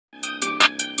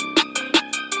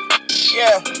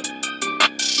Yeah.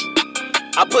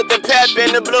 I put the pep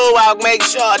in the blue, I'll make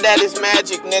sure that it's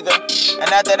magic, nigga.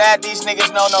 And after that, these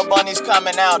niggas know no bunny's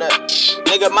coming out of.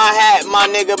 Nigga, my hat, my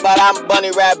nigga, but I'm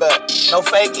bunny rabbit. No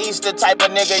fake Easter type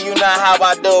of nigga, you know how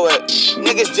I do it.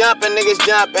 Niggas jump, and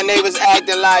they was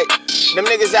acting like them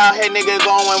niggas out here, nigga,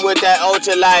 going with that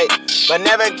ultralight. But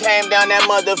never came down that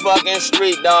motherfucking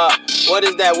street, dog. What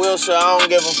is that, Wilson? I don't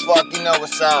give a fuck, you know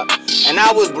what's up. And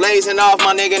I was blazing off,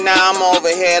 my nigga, now I'm over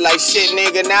here like shit,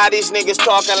 nigga. Now these niggas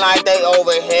talking like they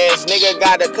overheads. Nigga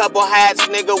got a couple hats,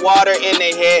 nigga, water in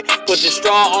their head. Put the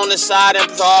straw on the side and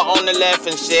straw on the left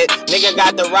and shit. Nigga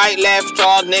got the right, left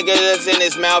straw, nigga, that's in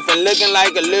his mouth and looking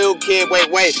like a little kid.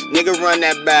 Wait, nigga, run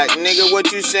that back. Nigga,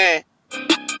 what you saying?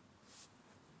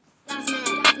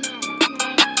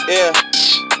 Yeah.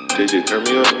 Did you turn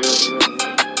me on?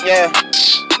 Yeah.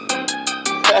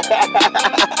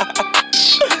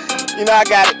 You know I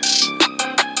got it.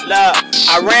 Look,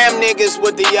 I ram niggas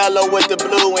with the yellow, with the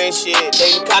blue and shit.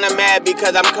 They kinda mad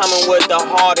because I'm coming with the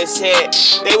hardest hit.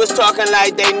 They was talking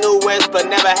like they knew West, but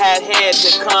never had head to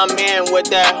come in with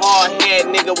that hard head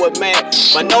nigga with man.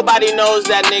 But nobody knows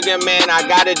that nigga, man. I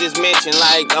gotta just mention,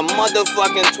 like a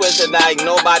motherfucking Twitter, like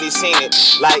nobody seen it.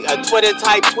 Like a Twitter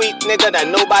type tweet, nigga, that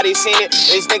nobody seen it.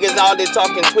 These niggas all they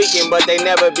talking tweaking, but they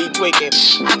never be tweaking.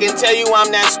 I can tell you I'm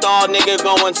that star nigga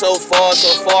going so far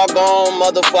gone,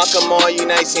 motherfucker, more you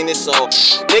ain't seen it so.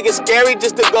 Nigga scary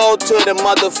just to go to the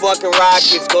motherfucking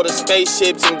rockets, go to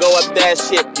spaceships and go up that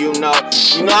ship, you know.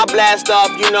 You know I blast off,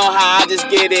 you know how I just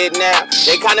get it now.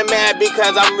 They kinda mad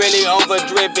because I'm really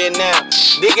overdriven now.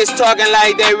 Niggas talking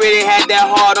like they really had that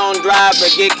hard on drive,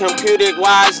 but get computer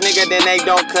wise, nigga, then they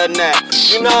don't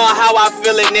connect. You know how I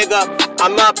feel it, nigga.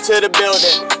 I'm up to the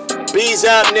building. B's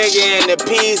up, nigga, and the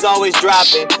P's always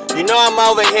dropping. You know I'm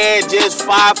over here just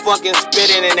fucking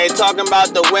spitting, and they talking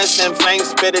about the West and Fang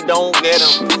spitter, don't get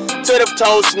them. To the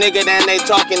toast, nigga, then they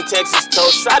talking Texas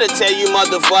toast. Try to tell you,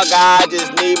 motherfucker, I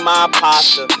just need my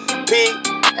pasta.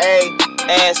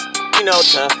 P-A-S, you know,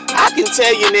 I can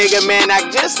tell you, nigga, man, I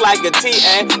just like a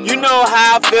T-A. You know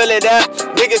how I fill it up.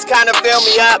 Niggas kinda fill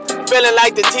me up. Feeling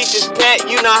like the teacher's pet,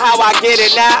 you know how I get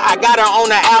it now. I got her on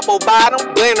the apple bottom,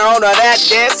 blend her on her that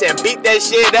desk, and beat that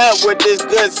shit up with this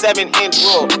good 7-inch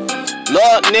rule.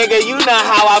 Lord, nigga, you know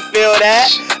how I feel that.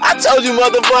 I told you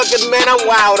motherfuckers, man, I'm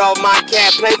wild on my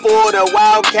cat. Play for the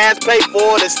Wildcats, play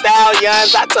for the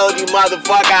Stallions. I told you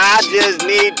motherfucker, I just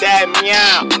need that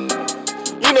meow.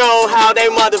 You know how they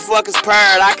motherfuckers purr.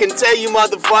 I can tell you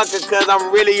motherfucker, cause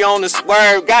I'm really on the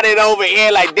swerve. Got it over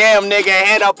here like damn nigga,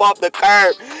 head up off the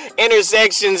curb.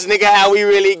 Intersections, nigga, how we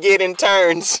really get in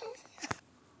turns.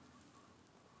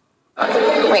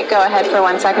 Wait, go ahead for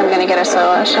 1 second. I'm gonna get a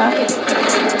solo shot.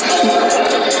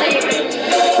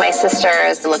 My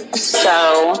sisters look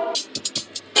so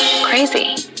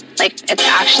crazy. Like, it's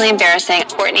actually embarrassing.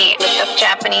 Courtney with the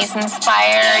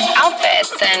Japanese-inspired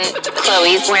outfits, and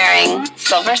Chloe's wearing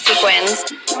silver sequins,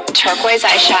 turquoise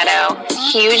eyeshadow,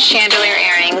 huge chandelier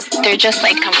earrings. They're just,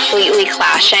 like, completely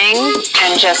clashing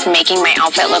and just making my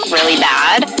outfit look really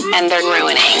bad, and they're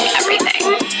ruining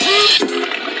everything.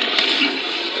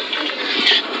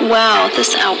 Wow,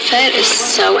 this outfit is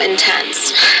so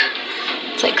intense.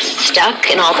 It's, like,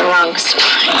 stuck in all the wrong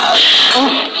spots. Oh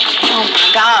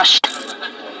my gosh.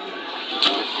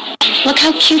 Look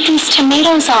how cute these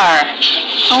tomatoes are.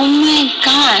 Oh my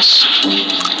gosh.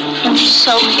 They're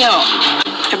so cute.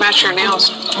 They match your nails.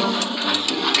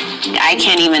 I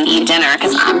can't even eat dinner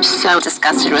because I'm so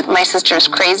disgusted with my sister's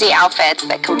crazy outfits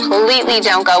that completely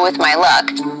don't go with my look.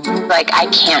 Like, I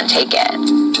can't take it.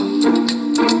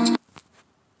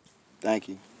 Thank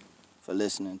you for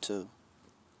listening to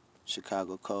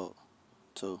Chicago Code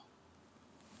 2.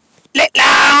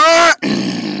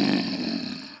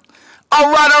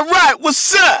 Alright,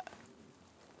 what's up?